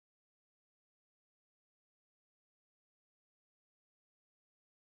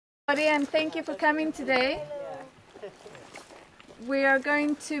And thank you for coming today. We are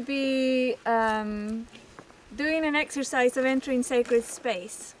going to be doing an exercise of entering sacred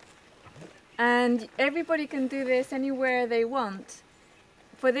space. And everybody can do this anywhere they want.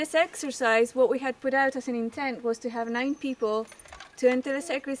 For this exercise, what we had put out as an intent was to have 9 people to enter the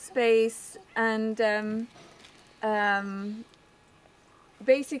sacred space and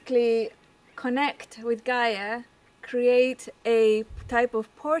basically connect with Gaia, create a type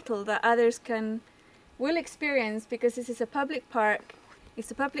of portal that others will experience, because this is a public park, it's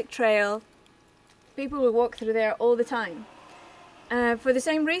a public trail, people will walk through there all the time. For the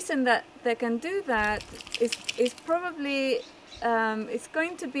same reason that they can do that is probably it's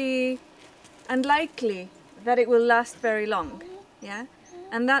going to be unlikely that it will last very long, yeah,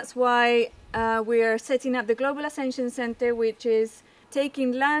 and that's why we are setting up the Global Ascension Center, which is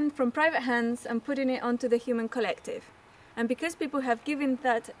taking land from private hands and putting it onto the human collective. And because people have given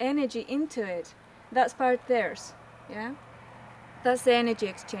that energy into it, that's part theirs, yeah? That's the energy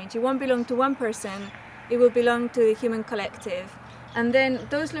exchange. It won't belong to one person, it will belong to the human collective. And then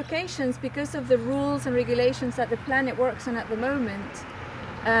those locations, because of the rules and regulations that the planet works on at the moment,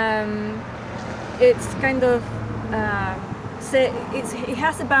 it's kind of, it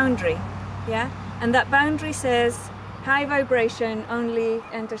has a boundary, yeah? And that boundary says, high vibration only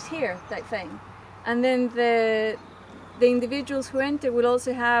enters here, type thing. And then the individuals who enter will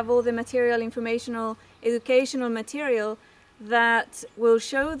also have all the material, informational, educational material that will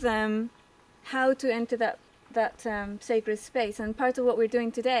show them how to enter that sacred space. And part of what we're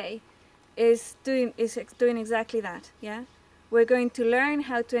doing today is doing exactly that. Yeah, we're going to learn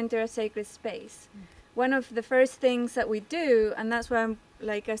how to enter a sacred space. One of the first things that we do, and that's why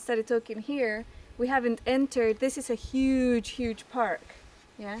I started talking here. We haven't entered. This is a huge park,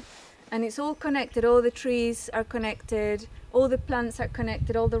 yeah, and it's all connected. All the trees are connected, all the plants are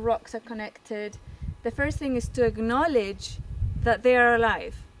connected, all the rocks are connected. The first thing is to acknowledge that they are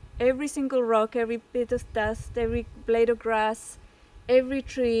alive. Every single rock, every bit of dust, every blade of grass, every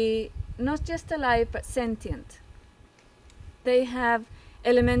tree, not just alive but sentient. They have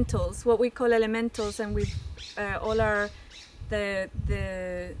elementals, what we call elementals, and we all are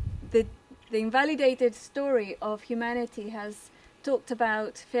the invalidated story of humanity has talked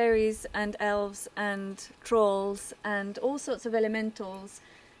about fairies and elves and trolls and all sorts of elementals,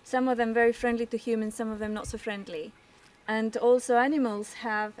 some of them very friendly to humans, some of them not so friendly. And also animals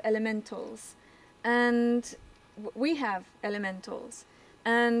have elementals, and we have elementals.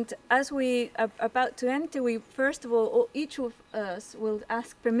 And as we are about to enter, we first of all, each of us will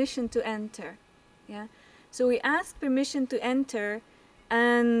ask permission to enter. Yeah? So we ask permission to enter,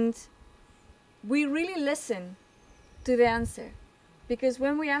 and we really listen to the answer, because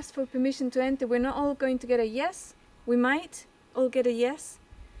when we ask for permission to enter, we're not all going to get a yes. We might all get a yes,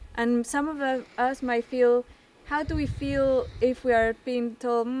 and some of us might feel, how do we feel if we are being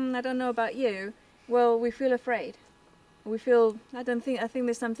told, I don't know about you? Well, we feel afraid. We feel, I think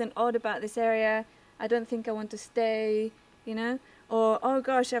there's something odd about this area. I don't think I want to stay, you know, or oh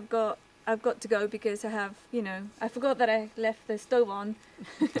gosh, I've got to go because I have, I forgot that I left the stove on.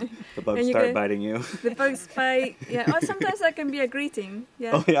 The bugs start biting you. The bugs bite, yeah. Or sometimes that can be a greeting,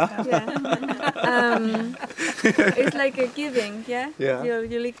 yeah. Oh, yeah? Yeah. It's like a giving, yeah? Yeah.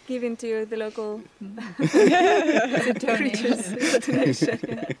 You're giving to the local creatures.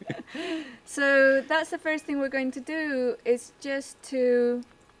 So that's the first thing we're going to do, is just to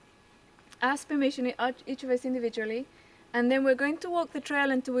ask permission, each of us individually. And then we're going to walk the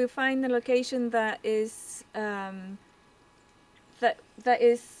trail until we find the location that is that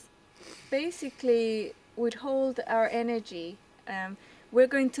is basically would hold our energy. We're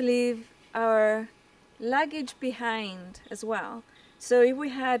going to leave our luggage behind as well. So if we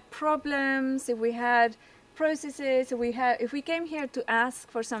had problems, if we had processes, if we came here to ask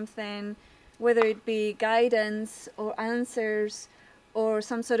for something, whether it be guidance or answers or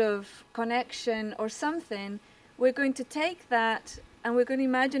some sort of connection or something, we're going to take that and we're going to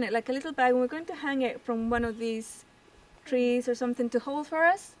imagine it like a little bag, and we're going to hang it from one of these trees or something to hold for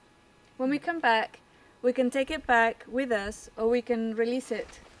us. When we come back, we can take it back with us, or we can release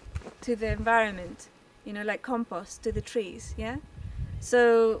it to the environment, like compost to the trees, yeah?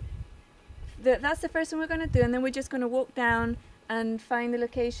 So that's the first thing we're going to do, and then we're just going to walk down and find the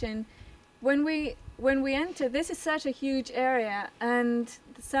location. When we enter, this is such a huge area, and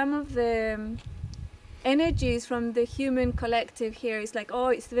some of the energies from the human collective here is like, oh,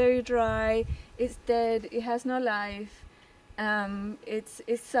 it's very dry, it's dead, it has no life,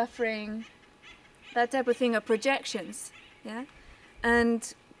 it's suffering, that type of thing, are projections, yeah?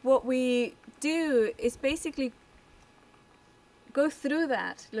 And what we do is basically go through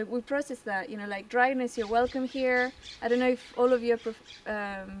that. Like, we process that, you know, like dryness, you're welcome here. I don't know if all of you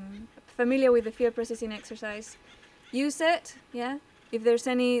are familiar with the field processing exercise. Use it, yeah. If there's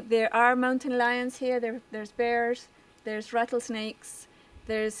any, there are mountain lions here, there's bears, there's rattlesnakes,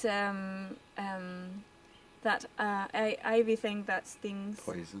 there's that ivy thing that stings.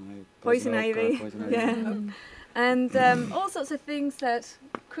 Poison ivy. Poison ivy. Yeah. And all sorts of things that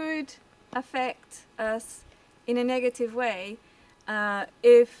could affect us in a negative way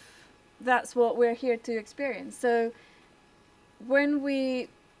if that's what we're here to experience. So when we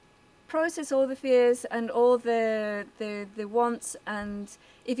process all the fears and all the wants, and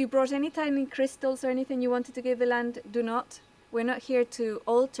if you brought any tiny crystals or anything you wanted to give the land, do not. We're not here to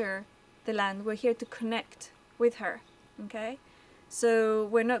alter the land, we're here to connect with her, okay? So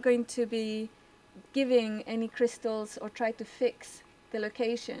we're not going to be giving any crystals or try to fix the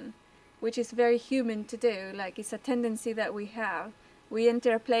location, which is very human to do. Like, it's a tendency that we have. We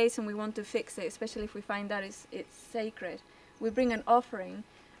enter a place and we want to fix it, especially if we find that it's sacred. We bring an offering.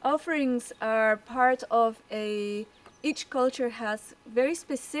 Offerings are part of each culture has very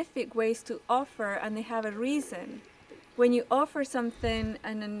specific ways to offer, and they have a reason. When you offer something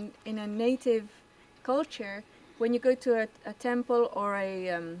in a native culture, when you go to a temple or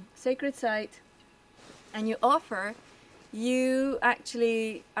a sacred site and you offer, you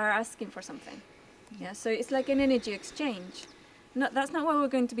actually are asking for something. Yeah, so it's like an energy exchange. That's not what we're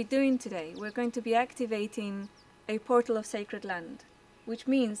going to be doing today. We're going to be activating a portal of sacred land, which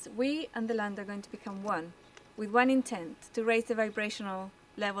means we and the land are going to become one, with one intent, to raise the vibrational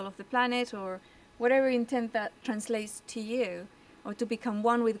level of the planet, or whatever intent that translates to you, or to become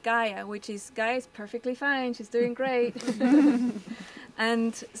one with Gaia, which is, Gaia is perfectly fine, she's doing great.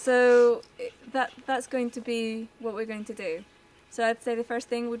 And so that's going to be what we're going to do. So I'd say the first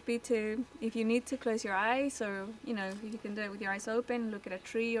thing would be to, if you need to, close your eyes, or, you know, you can do it with your eyes open, look at a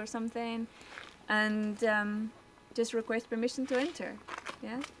tree or something, and just request permission to enter,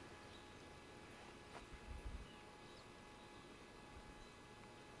 yeah?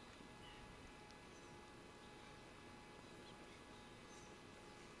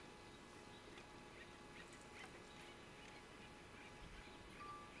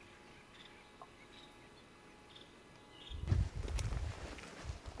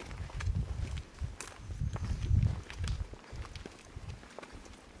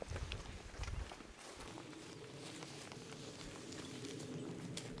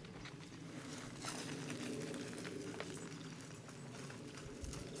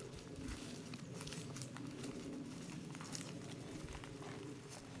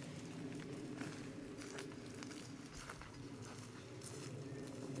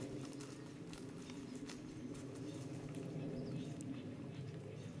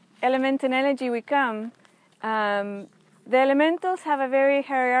 Element and energy we come. The elementals have a very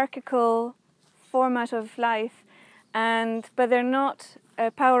hierarchical format of life, but they're not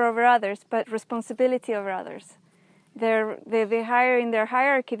power over others, but responsibility over others. The higher in their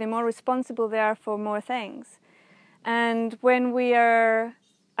hierarchy, the more responsible they are for more things. And when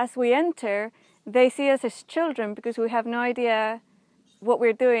as we enter, they see us as children because we have no idea what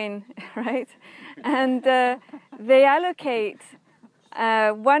we're doing, right? And they allocate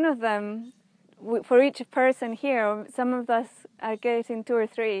one of them for each person here, or some of us are getting 2 or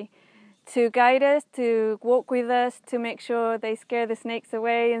 3, to guide us, to walk with us, to make sure they scare the snakes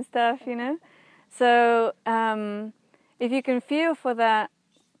away and stuff, you know. So if you can feel for that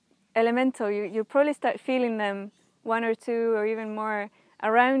elemental, you'll probably start feeling them 1 or 2 or even more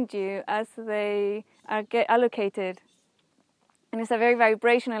around you as they get allocated. And it's a very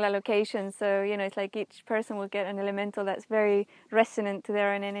vibrational allocation, so, you know, it's like each person will get an elemental that's very resonant to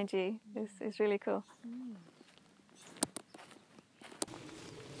their own energy. It's really cool.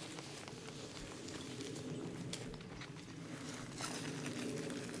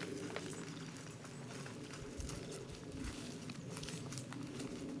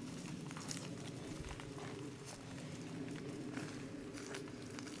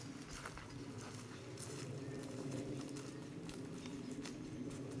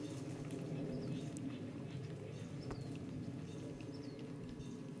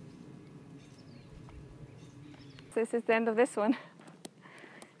 So this is the end of this one.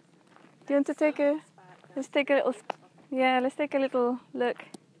 Do you want to take let's take a little look.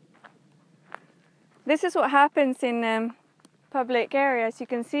 This is what happens in public areas. You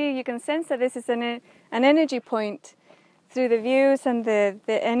can sense that this is an energy point through the views, and the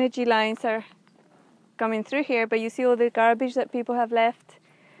energy lines are coming through here, but you see all the garbage that people have left,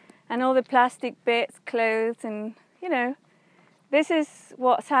 and all the plastic bits, clothes, and, you know, this is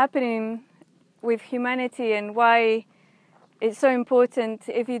what's happening with humanity, and why it's so important.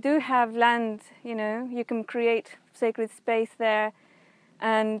 If you do have land, you know, you can create sacred space there.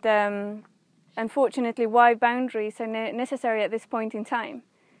 And unfortunately, wide boundaries are necessary at this point in time.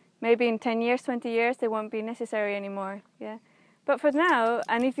 Maybe in 10 years, 20 years, they won't be necessary anymore. Yeah. But for now,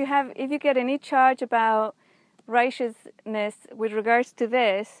 and if you get any charge about righteousness with regards to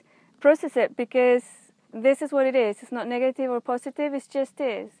this, process it, because this is what it is. It's not negative or positive, it just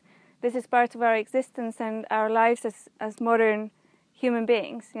is. This is part of our existence and our lives as modern human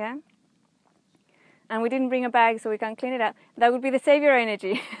beings, yeah? And we didn't bring a bag so we can't clean it up. That would be the savior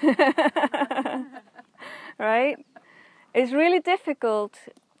energy. Right? It's really difficult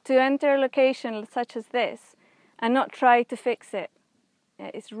to enter a location such as this and not try to fix it. Yeah,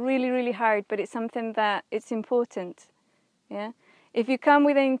 it's really, really hard, but it's something that it's important. Yeah? If you come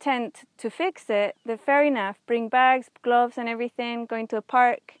with an intent to fix it, then fair enough. Bring bags, gloves and everything, go into a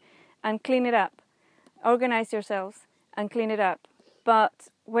park and clean it up. Organize yourselves and clean it up. But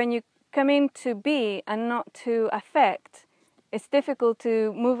when you come in to be and not to affect, it's difficult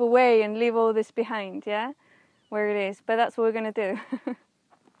to move away and leave all this behind, yeah? Where it is. But that's what we're going to do.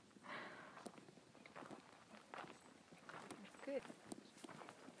 Good.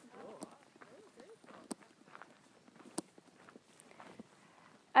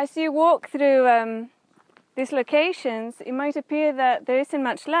 As you walk through these locations, it might appear that there isn't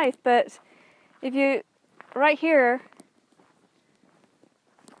much life, but if you, right here,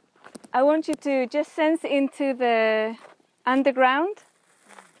 I want you to just sense into the underground.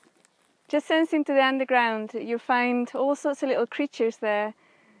 Just sense into the underground. You'll find all sorts of little creatures there,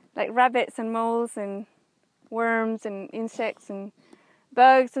 like rabbits and moles and worms and insects and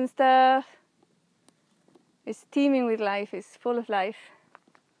bugs and stuff. It's teeming with life, it's full of life.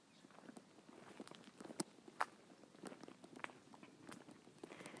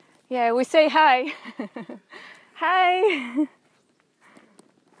 Yeah, we say hi. Hi.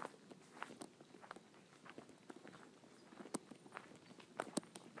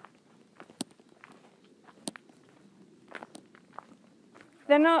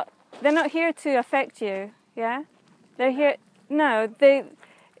 They're not here to affect you, yeah? They're here, no, they,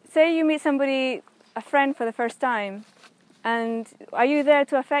 say you meet somebody, a friend for the first time, and are you there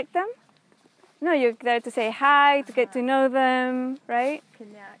to affect them? No, you're there to say hi, to get to know them, right?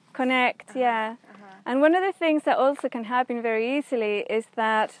 Connect, yeah. And one of the things that also can happen very easily is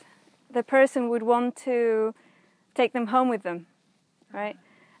that the person would want to take them home with them, right?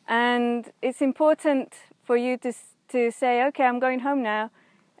 And it's important for you to say, okay, I'm going home now.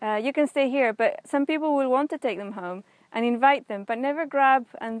 You can stay here, but some people will want to take them home and invite them, but never grab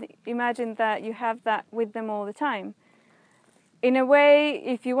and imagine that you have that with them all the time. In a way,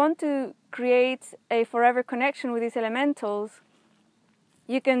 if you want to create a forever connection with these elementals,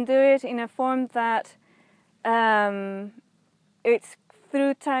 you can do it in a form that it's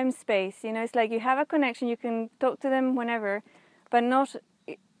through time-space. You know, it's like you have a connection, you can talk to them whenever, but not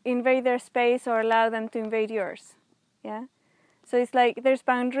invade their space or allow them to invade yours. Yeah. So it's like there's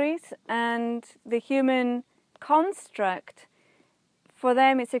boundaries, and the human construct, for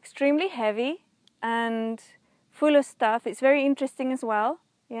them, it's extremely heavy and full of stuff. It's very interesting as well.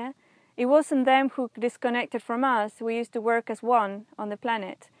 Yeah. It wasn't them who disconnected from us. We used to work as one on the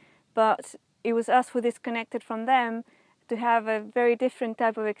planet, but it was us who disconnected from them to have a very different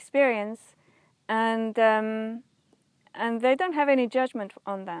type of experience, and they don't have any judgment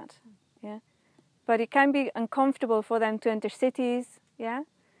on that. Yeah. But it can be uncomfortable for them to enter cities, yeah?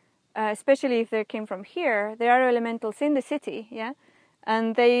 Especially if they came from here. There are elementals in the city, yeah?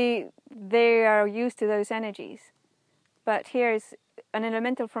 And they are used to those energies. But here's an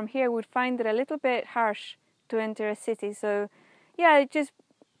elemental from here would find it a little bit harsh to enter a city. So, yeah, just,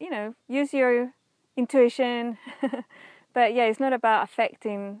 you know, use your intuition. But yeah, it's not about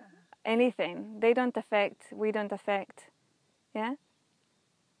affecting anything. They don't affect, we don't affect, yeah?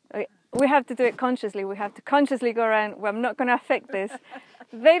 We have to do it consciously. We have to consciously go around, well, I'm not going to affect this.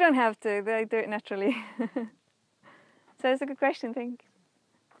 They don't have to. They do it naturally. So that's a good question, thank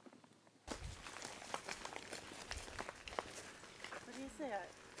you. What do you say?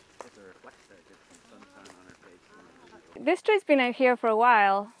 There's a reflector, get some sunshine on her face. This tree's been out here for a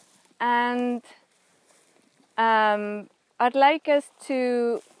while, and I'd like us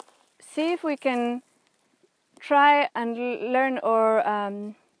to see if we can try and learn or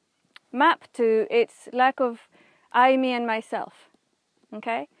map to its lack of I, me and myself,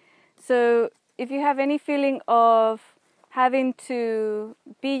 okay? So if you have any feeling of having to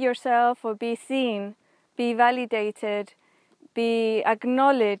be yourself or be seen, be validated, be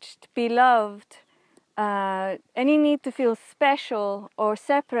acknowledged, be loved, any need to feel special or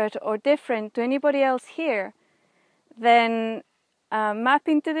separate or different to anybody else here, then map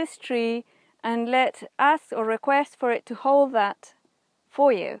into this tree and ask or request for it to hold that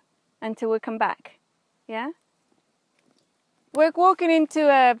for you until we come back. Yeah? We're walking into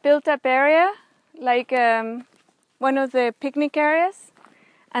a built-up area, like one of the picnic areas,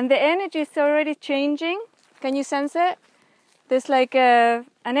 and the energy is already changing. Can you sense it? There's like an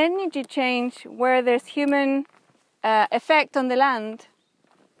energy change where there's human effect on the land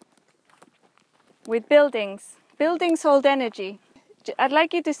with buildings. Buildings hold energy. I'd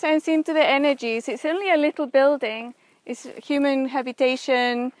like you to sense into the energies. It's only a little building. It's human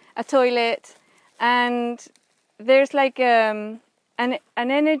habitation, a toilet, and there's like an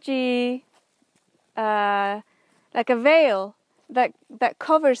energy, like a veil that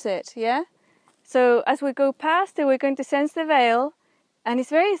covers it, yeah? So as we go past it, we're going to sense the veil, and it's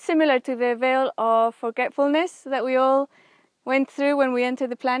very similar to the veil of forgetfulness that we all went through when we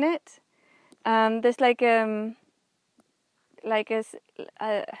entered the planet. There's like the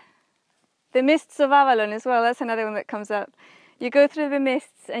mists of Avalon as well. That's another one that comes up. You go through the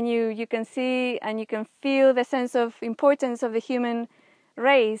mists and you can see and you can feel the sense of importance of the human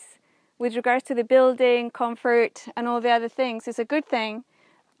race with regards to the building, comfort, and all the other things. It's a good thing.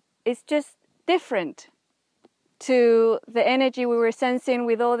 It's just different to the energy we were sensing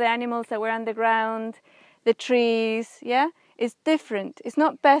with all the animals that were underground, the trees, yeah? It's different. It's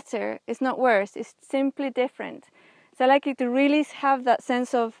not better. It's not worse. It's simply different. So I like you to really have that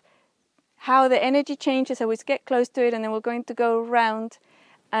sense of how the energy changes as we get close to it, and then we're going to go around,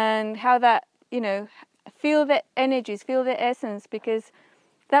 and how that, feel the energies, feel the essence, because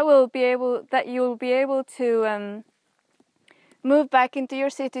you'll be able to move back into your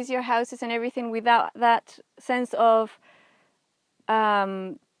cities, your houses, and everything without that sense of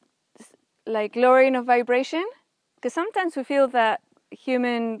like lowering of vibration. Because sometimes we feel that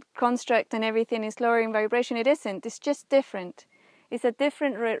human construct and everything is lowering vibration. It isn't. It's just different. It's a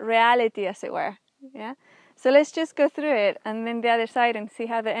different reality, as it were. Yeah. So let's just go through it, and then the other side, and see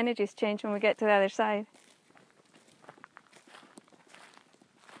how the energies change when we get to the other side.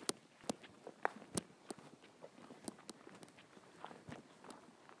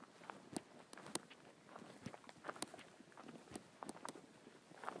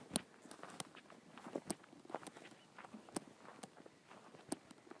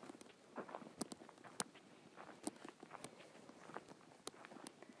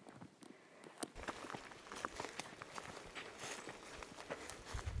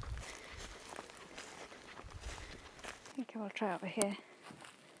 I think I'll try over here.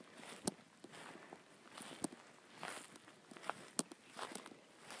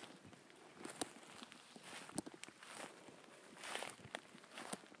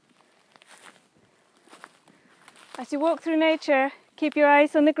 As you walk through nature, keep your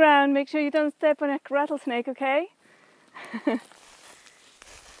eyes on the ground. Make sure you don't step on a rattlesnake, okay?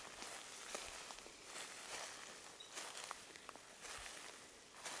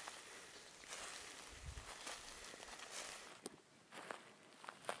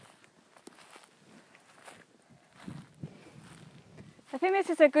 I think this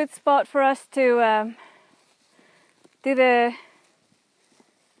is a good spot for us to do the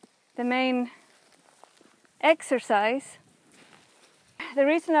main exercise. The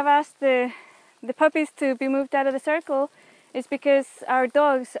reason I've asked the puppies to be moved out of the circle is because our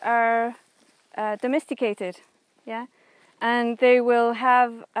dogs are domesticated, yeah, and they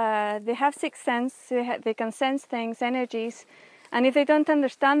have sixth sense. They can sense things, energies, and if they don't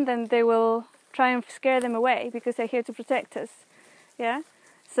understand them, they will try and scare them away because they're here to protect us. Yeah,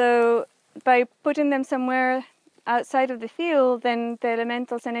 so by putting them somewhere outside of the field, then the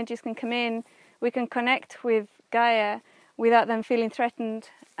elementals' energies can come in. We can connect with Gaia without them feeling threatened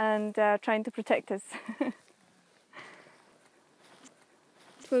and trying to protect us.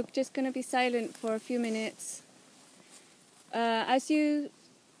 We're just going to be silent for a few minutes. As you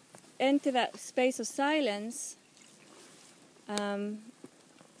enter that space of silence, the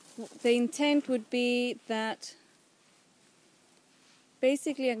intent would be that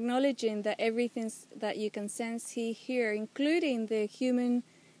basically acknowledging that everything that you can sense, see, hear, including the human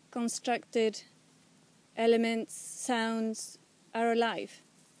constructed elements, sounds, are alive.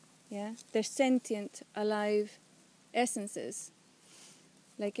 Yeah, they're sentient, alive essences.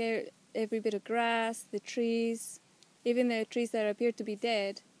 Like every bit of grass, the trees, even the trees that appear to be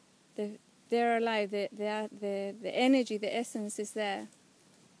dead, they're alive. The energy, the essence is there.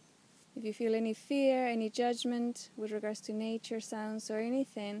 If you feel any fear, any judgment with regards to nature, sounds, or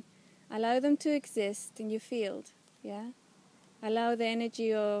anything, allow them to exist in your field. Yeah, allow the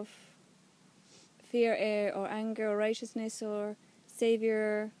energy of fear, or anger, or righteousness, or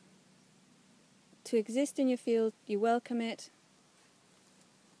savior to exist in your field, you welcome it.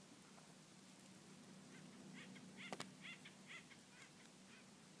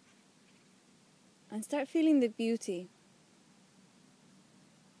 And start feeling the beauty.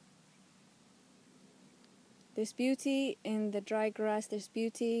 There's beauty in the dry grass, there's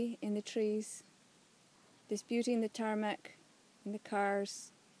beauty in the trees, there's beauty in the tarmac, in the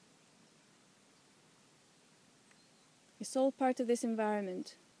cars. It's all part of this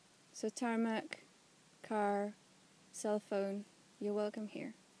environment. So tarmac, car, cell phone, you're welcome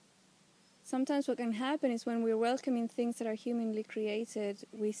here. Sometimes what can happen is when we're welcoming things that are humanly created,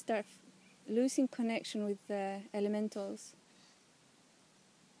 we start losing connection with the elementals.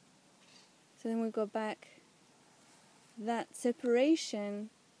 So then we go back. That separation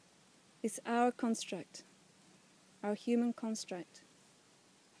is our construct, our human construct.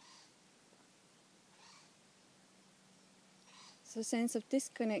 So sense of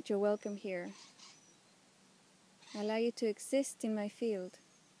disconnect, you're welcome here. I allow you to exist in my field.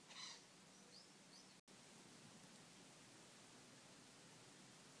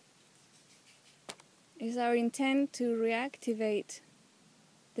 It is our intent to reactivate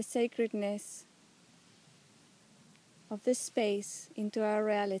the sacredness of this space into our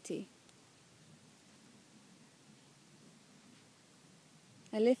reality.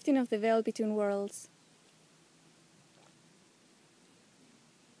 A lifting of the veil between worlds.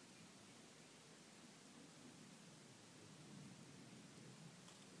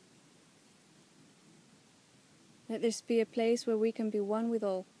 Let this be a place where we can be one with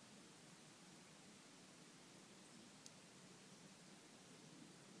all.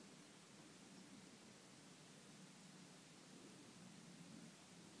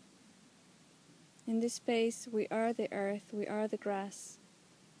 In this space, we are the earth, we are the grass,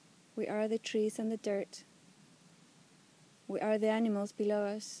 we are the trees and the dirt, we are the animals below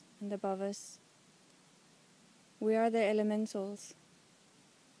us and above us, we are the elementals.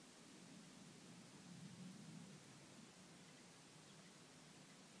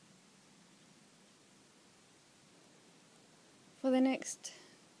 For the next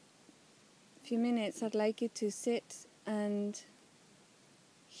few minutes, I'd like you to sit and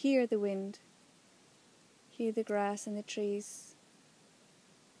hear the wind. Hear the grass and the trees.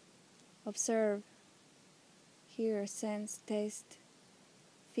 Observe, hear, sense, taste,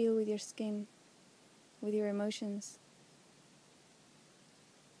 feel with your skin, with your emotions.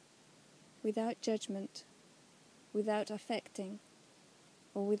 Without judgment, without affecting,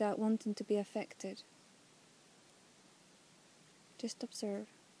 or without wanting to be affected. Just observe.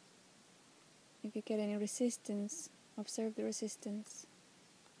 If you get any resistance, observe the resistance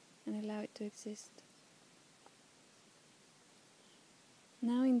and allow it to exist.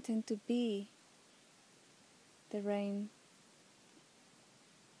 Now intend to be the rain,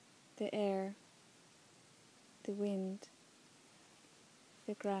 the air, the wind,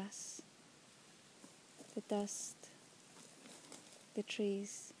 the grass, the dust, the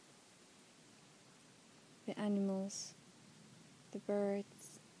trees, the animals, the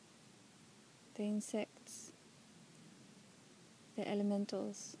birds, the insects, the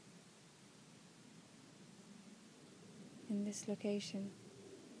elementals in this location.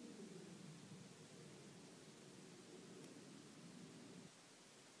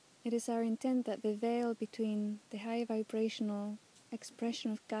 It is our intent that the veil between the high vibrational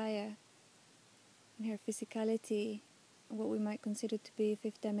expression of Gaia and her physicality, what we might consider to be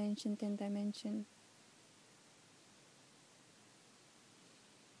fifth dimension, 10th dimension,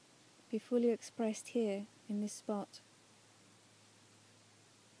 be fully expressed here in this spot.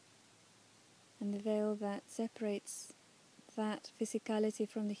 And the veil that separates that physicality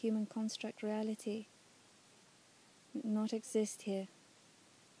from the human construct reality not exist here.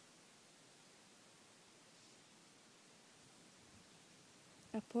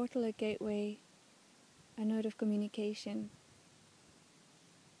 A portal, a gateway, a node of communication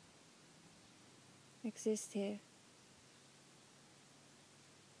exists here.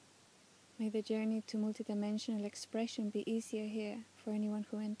 May the journey to multidimensional expression be easier here for anyone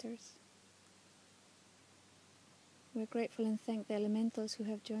who enters. We're grateful and thank the elementals who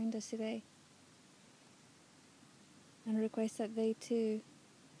have joined us today, and request that they too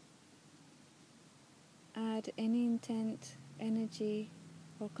add any intent, energy,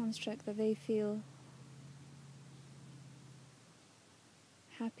 or construct that they feel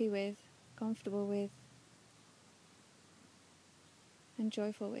happy with, comfortable with, and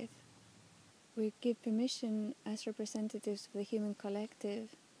joyful with. We give permission as representatives of the human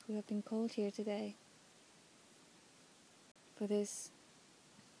collective who have been called here today for this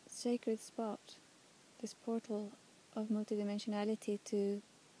sacred spot, this portal of multidimensionality to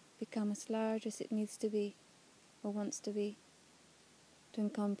become as large as it needs to be, or wants to be, to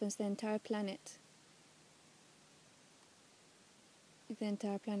encompass the entire planet, if the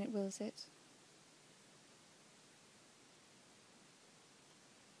entire planet wills it.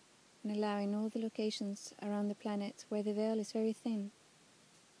 And allowing all the locations around the planet where the veil is very thin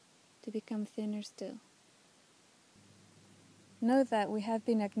to become thinner still. Know that we have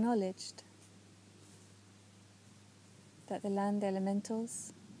been acknowledged, that the land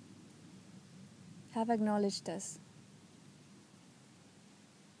elementals have acknowledged us.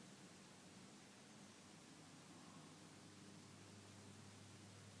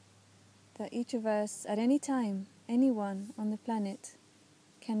 That each of us, at any time, anyone on the planet,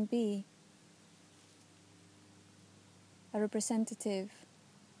 can be a representative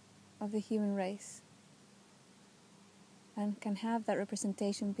of the human race, and can have that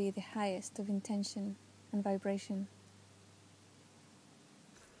representation be the highest of intention and vibration.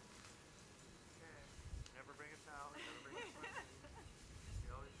 Never bring a towel, never bring a swim.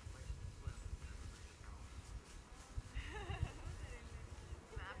 You always like to swim, never bring a towel.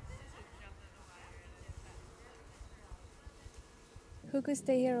 Who could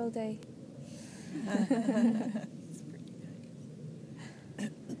stay here all day?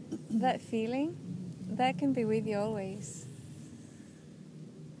 That feeling, that can be with you always.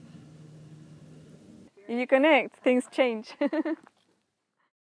 If you connect, things change.